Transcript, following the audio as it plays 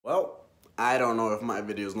I don't know if my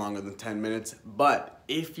video is longer than 10 minutes, but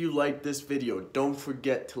if you like this video, don't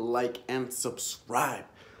forget to like and subscribe.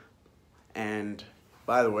 And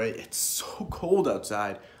by the way, it's so cold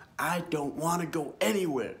outside, I don't want to go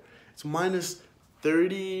anywhere. It's minus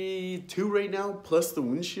 32 right now, plus the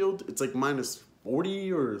windshield. It's like minus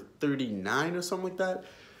 40 or 39 or something like that.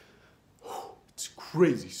 It's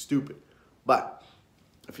crazy stupid. But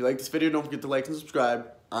if you like this video, don't forget to like and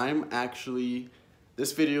subscribe.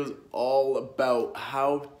 This video is all about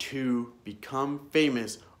how to become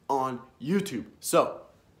famous on YouTube. So,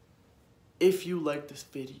 if you like this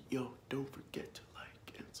video, don't forget to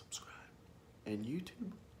like and subscribe. And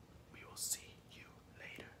YouTube, we will see you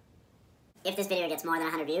later. If this video gets more than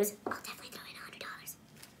 100 views, I'll definitely throw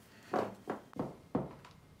in $100.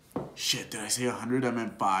 Shit, did I say 100? I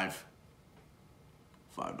meant $5.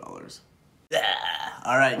 Yeah.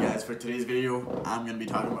 Alright guys, for today's video, I'm going to be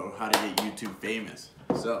talking about how to get YouTube famous.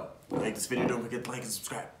 So, if you like this video, don't forget to like and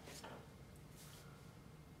subscribe.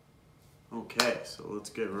 Okay, so let's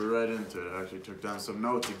get right into it. I actually took down some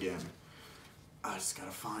notes again. I just gotta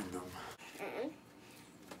find them.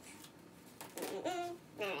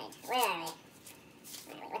 Alright, where are we?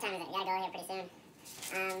 Alright, what time is it? We gotta go here pretty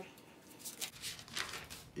soon.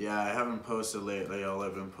 Yeah, I haven't posted lately. All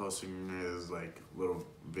I've been posting is like little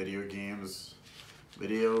video games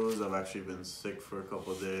videos. I've actually been sick for a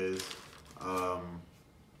couple of days. I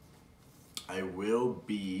will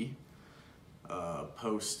be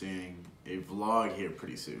posting a vlog here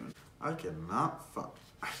pretty soon. I cannot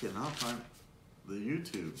find the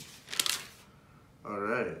YouTube.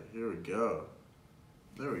 Alright, here we go.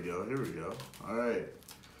 There we go. Alright.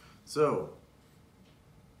 So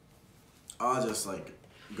I'll just like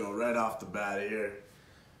go right off the bat here.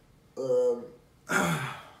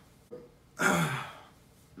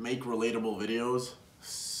 Make relatable videos.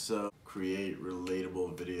 So create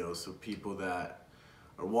relatable videos so people that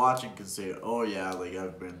are watching can say, oh yeah, like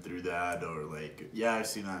I've been through that, or like, yeah, I've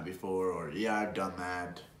seen that before, or yeah, I've done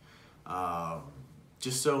that.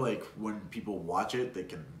 Just so like when people watch it, they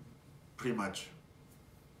can pretty much,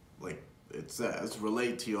 like it says,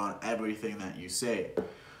 relate to you on everything that you say.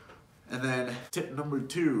 And then tip number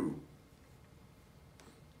 2,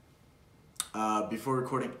 before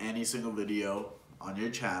recording any single video on your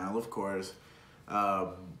channel, of course,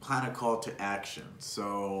 plan a call to action.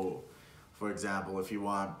 So, for example, if you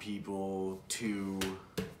want people to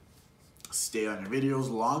stay on your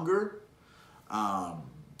videos longer,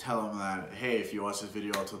 tell them that, hey, if you watch this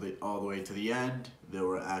video all the way to the end, there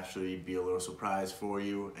will actually be a little surprise for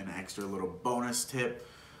you, an extra little bonus tip,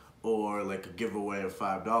 or like a giveaway of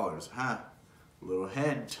 $5. Huh? Little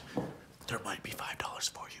hint, there might be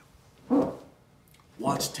 $5 for you.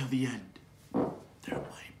 Watch till the end. There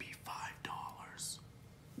might be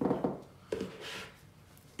 $5.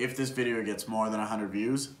 If this video gets more than 100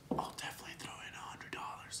 views, I'll definitely throw in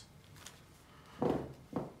 $100.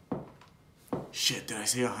 Shit, did I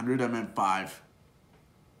say 100? I meant $5.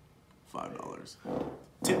 $5.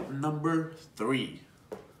 Tip number 3.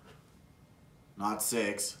 Not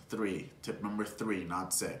 6, 3. Tip number 3,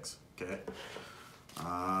 not 6. Okay.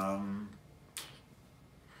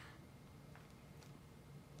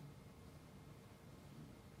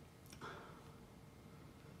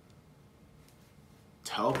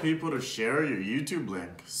 Tell people to share your YouTube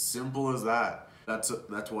link. Simple as that. That's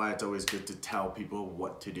why it's always good to tell people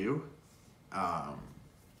what to do.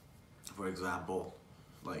 For example,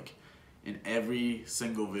 like in every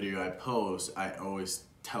single video I post, I always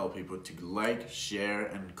tell people to like, share,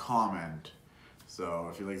 and comment. So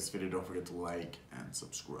if you like this video, don't forget to like and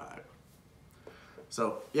subscribe.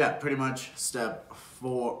 So yeah, pretty much step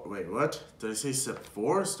 4. Wait, what? Did I say step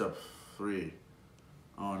 4 or step 3?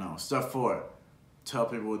 Oh no, step 4. Tell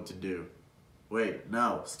people what to do. Wait,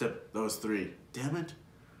 no, those 3. Damn it.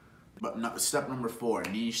 But no, step number 4,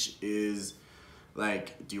 niche, is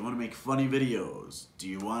like, do you want to make funny videos? Do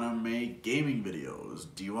you want to make gaming videos?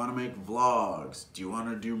 Do you want to make vlogs? Do you want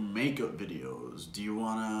to do makeup videos? Do you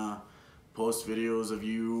want to post videos of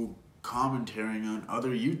you commentating on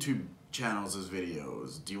other YouTube channels as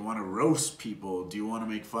videos? Do you want to roast people? Do you want to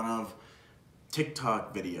make fun of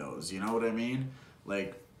TikTok videos? You know what I mean?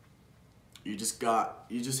 Like, you just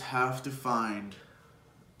have to find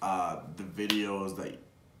the videos that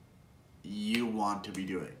you want to be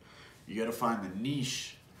doing. You gotta find the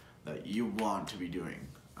niche that you want to be doing.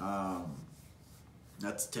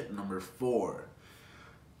 That's tip number 4.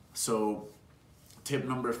 So tip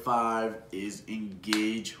number 5 is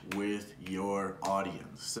engage with your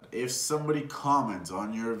audience. If somebody comments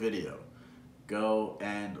on your video, go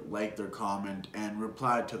and like their comment and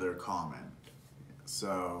reply to their comment.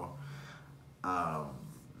 So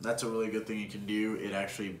that's a really good thing you can do. It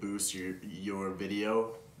actually boosts your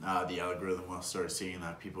video. The algorithm will start seeing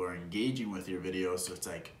that people are engaging with your video, so it's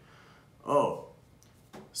like, oh,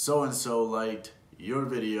 so-and-so liked your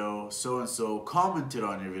video, so-and-so commented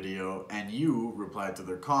on your video, and you replied to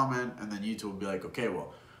their comment, and then YouTube will be like, okay,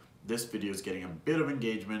 well, this video is getting a bit of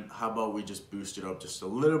engagement. How about we just boost it up just a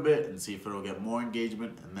little bit and see if it'll get more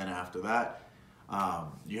engagement, and then after that,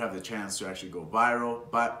 you have the chance to actually go viral,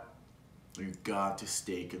 but you've got to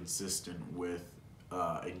stay consistent with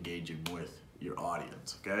engaging with your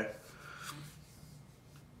audience, okay?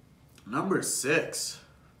 Number 6,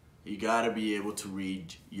 you gotta be able to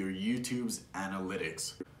read your YouTube's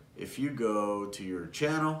analytics. If you go to your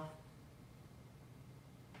channel,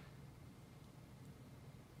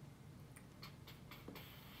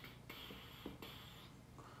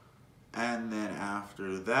 and then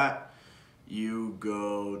after that, you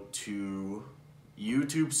go to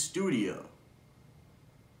YouTube Studio.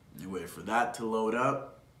 You wait for that to load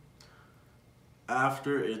up.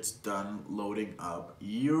 After it's done loading up,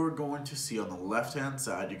 you're going to see on the left-hand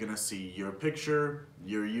side, you're going to see your picture,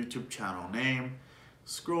 your YouTube channel name.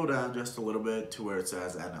 Scroll down just a little bit to where it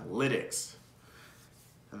says Analytics.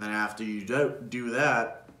 And then after you do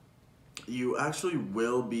that, you actually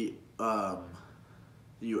will be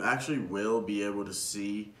able to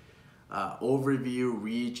see overview,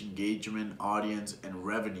 reach, engagement, audience, and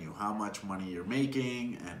revenue. How much money you're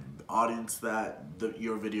making and the audience that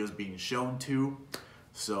your video is being shown to.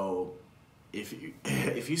 So if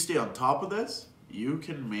you stay on top of this, you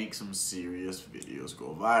can make some serious videos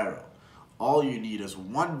go viral. All you need is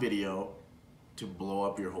one video to blow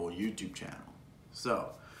up your whole YouTube channel.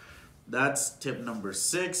 So that's tip number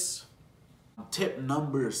 6. Tip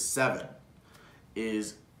number 7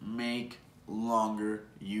 is make longer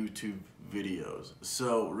YouTube videos.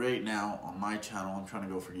 So right now on my channel, I'm trying to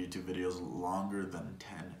go for YouTube videos longer than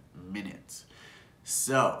 10 minutes.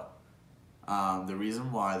 So the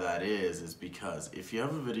reason why that is because if you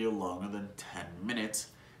have a video longer than 10 minutes,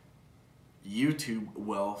 YouTube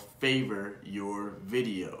will favor your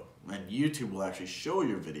video, and YouTube will actually show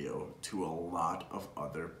your video to a lot of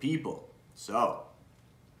other people. So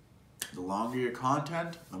the longer your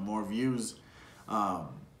content, the more views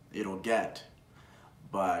it'll get.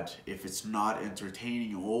 But if it's not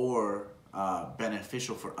entertaining or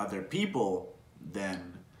beneficial for other people,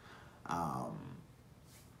 then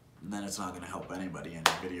it's not going to help anybody, and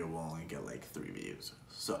your video will only get like 3 views.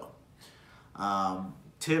 So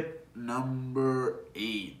tip number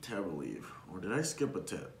 8, I believe, or did I skip a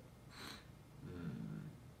tip?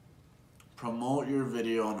 Promote your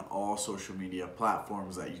video on all social media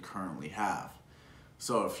platforms that you currently have.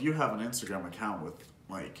 So if you have an Instagram account with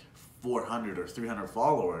like 400 or 300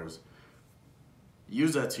 followers,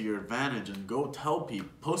 use that to your advantage and go tell people,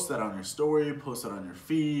 post that on your story, post that on your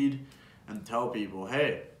feed, and tell people,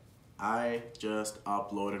 hey, I just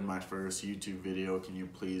uploaded my first YouTube video. Can you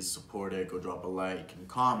please support it? Go drop a like and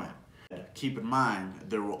comment. Keep in mind,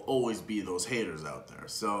 there will always be those haters out there.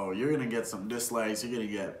 So you're gonna get some dislikes. You're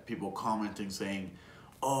gonna get people commenting saying,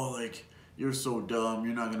 oh, like, you're so dumb.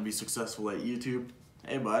 You're not gonna be successful at YouTube.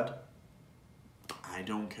 Hey, bud, I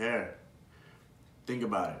don't care. Think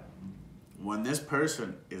about it. When this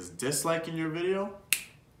person is disliking your video,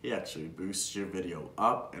 he actually boosts your video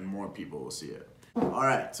up and more people will see it. All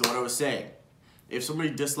right, so what I was saying, if somebody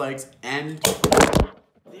dislikes and...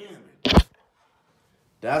 Damn it.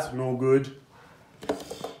 That's no good.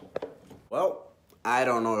 Well, I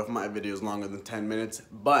don't know if my video is longer than 10 minutes,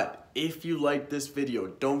 but if you like this video,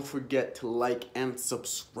 don't forget to like and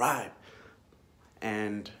subscribe.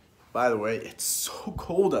 And by the way, it's so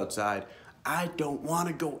cold outside. I don't want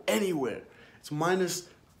to go anywhere. It's minus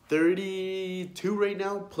 32 right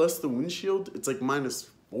now, plus the windshield. It's like minus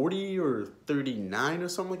 40 or 39 or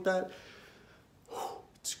something like that.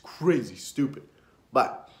 It's crazy stupid.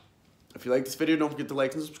 But if you like this video, don't forget to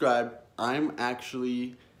like and subscribe.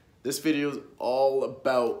 This video is all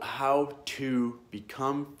about how to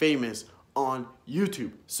become famous on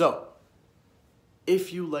YouTube. So,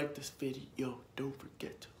 if you like this video, don't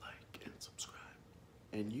forget to like and subscribe.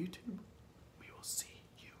 And YouTube, we will see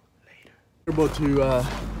you later. We're about to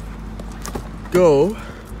go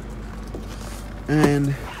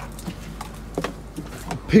and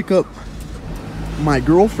pick up my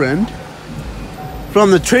girlfriend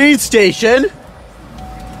from the train station.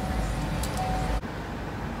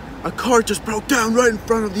 A car just broke down right in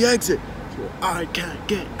front of the exit, so I can't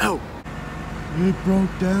get out. It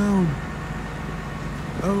broke down.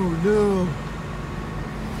 Oh no.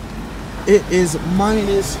 It is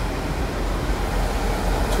minus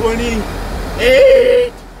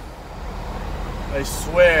 28. I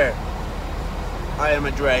swear. I am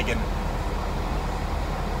a dragon.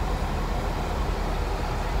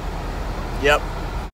 Yep.